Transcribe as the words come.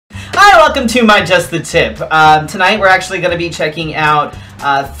welcome to my Just the Tip. Tonight we're actually going to be checking out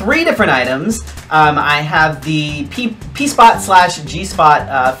 3 different items. I have the P-Spot /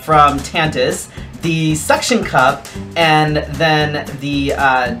 G-Spot from Tantus, the suction cup, and then the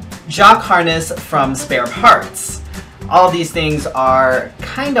Joque harness from SpareParts. All of these things are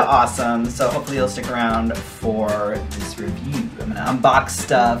kind of awesome, so hopefully you'll stick around for this review. I'm going to unbox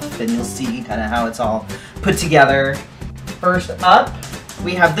stuff and you'll see kind of how it's all put together. First up,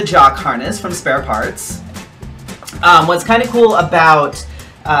 we have the Joque harness from SpareParts. What's kind of cool about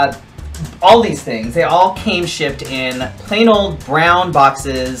all these things, they all came shipped in plain old brown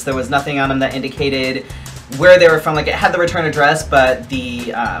boxes. There was nothing on them that indicated where they were from. Like, it had the return address, but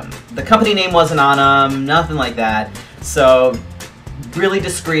the company name wasn't on them, nothing like that. So really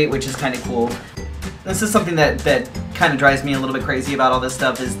discreet, which is kind of cool. This is something that kind of drives me a little bit crazy about all this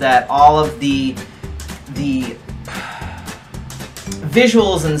stuff, is that all of the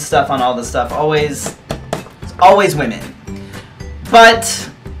visuals and stuff on all this stuff always women. But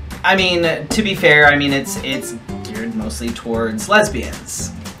I mean, to be fair, I mean it's geared mostly towards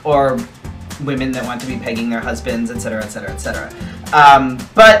lesbians or women that want to be pegging their husbands, etc., etc., etc.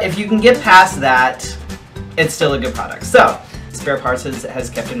 But if you can get past that, it's still a good product. So SpareParts has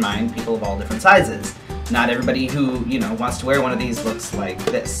kept in mind people of all different sizes. Not everybody who, you know, wants to wear one of these looks like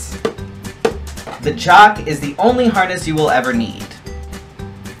this. The Joque is the only harness you will ever need.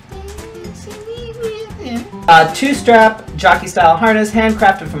 2-strap jockey-style harness,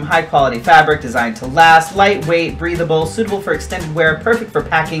 handcrafted from high-quality fabric, designed to last, lightweight, breathable, suitable for extended wear, perfect for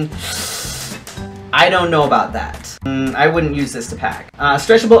packing. I don't know about that. I wouldn't use this to pack.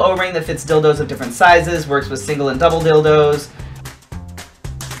 Stretchable O-ring that fits dildos of different sizes, works with single and double dildos.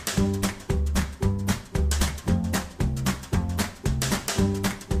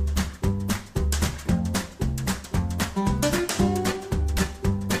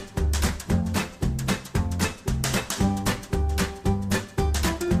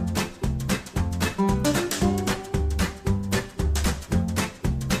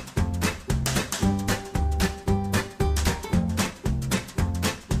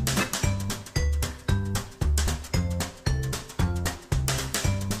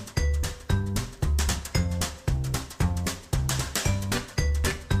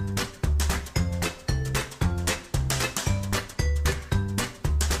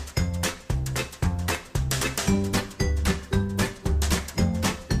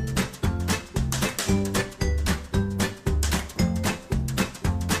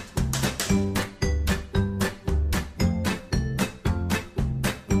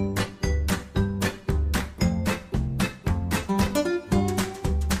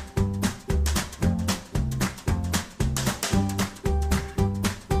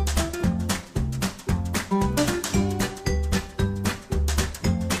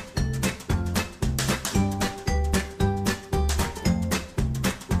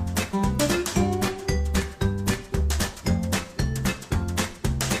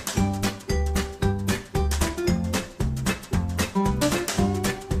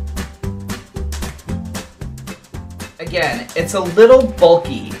 Again, it's a little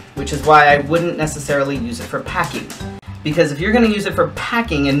bulky, which is why I wouldn't necessarily use it for packing. Because if you're going to use it for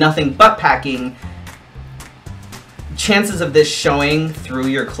packing and nothing but packing, chances of this showing through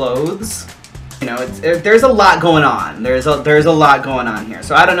your clothes, you know, there's a lot going on. There's a lot going on here.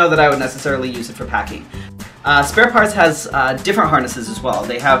 So I don't know that I would necessarily use it for packing. SpareParts has different harnesses as well.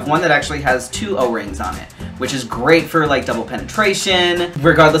 They have one that actually has 2 O-rings on it, which is great for like double penetration,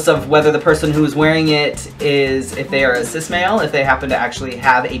 regardless of whether the person who is wearing it is, if they are a cis male, if they happen to actually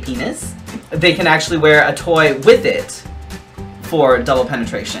have a penis, they can actually wear a toy with it for double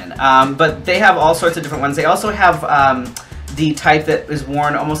penetration. But they have all sorts of different ones. They also have the type that is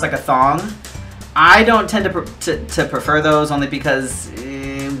worn almost like a thong. I don't tend to prefer those, only because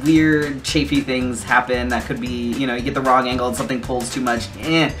weird chafy things happen. That could be, you know, you get the wrong angle and something pulls too much.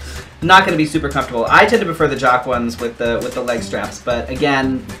 Not going to be super comfortable. I tend to prefer the Joque ones with the leg straps, but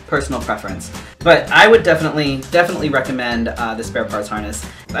again, personal preference. But I would definitely recommend the SpareParts harness.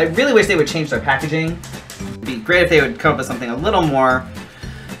 I really wish they would change their packaging. It'd be great if they would come up with something a little more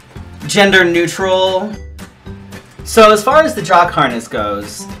gender neutral. So as far as the Joque harness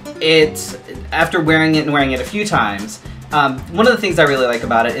goes, after wearing it a few times, one of the things I really like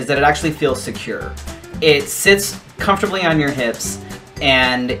about it is that it actually feels secure. It sits comfortably on your hips,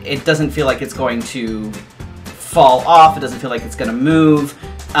 and it doesn't feel like it's going to fall off, it doesn't feel like it's going to move,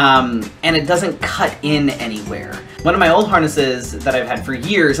 and it doesn't cut in anywhere. One of my old harnesses that I've had for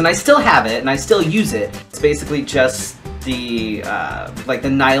years, and I still have it, and I still use it, it's basically just the like the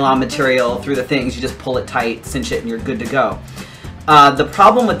nylon material through the things. You just pull it tight, cinch it, and you're good to go. The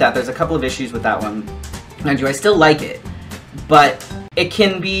problem with that, there's a couple of issues with that one. Mind you, I still like it, but it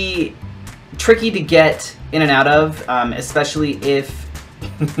can be tricky to get in and out of, especially if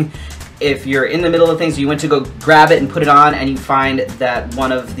if you're in the middle of things, you went to go grab it and put it on, and you find that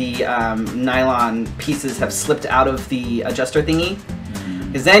one of the nylon pieces have slipped out of the adjuster thingy.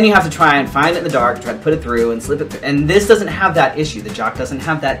 Because then you have to try and find it in the dark, try to put it through and slip it through. And this doesn't have that issue. The Joque doesn't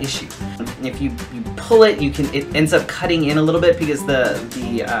have that issue. If you pull it, it ends up cutting in a little bit because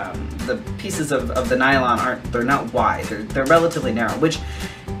the pieces of the nylon they're not wide. They're relatively narrow, which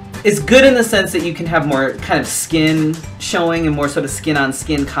is good in the sense that you can have more kind of skin showing and more sort of skin on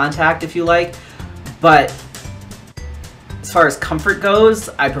skin contact, if you like. But as far as comfort goes,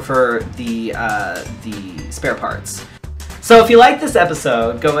 I prefer the spare parts. So if you like this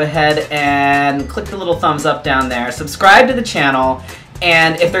episode, go ahead and click the little thumbs up down there, subscribe to the channel,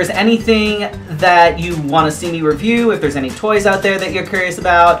 and if there's anything that you want to see me review, if there's any toys out there that you're curious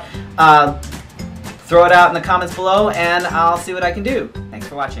about, throw it out in the comments below and I'll see what I can do. Thanks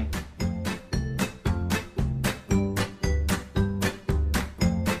for watching.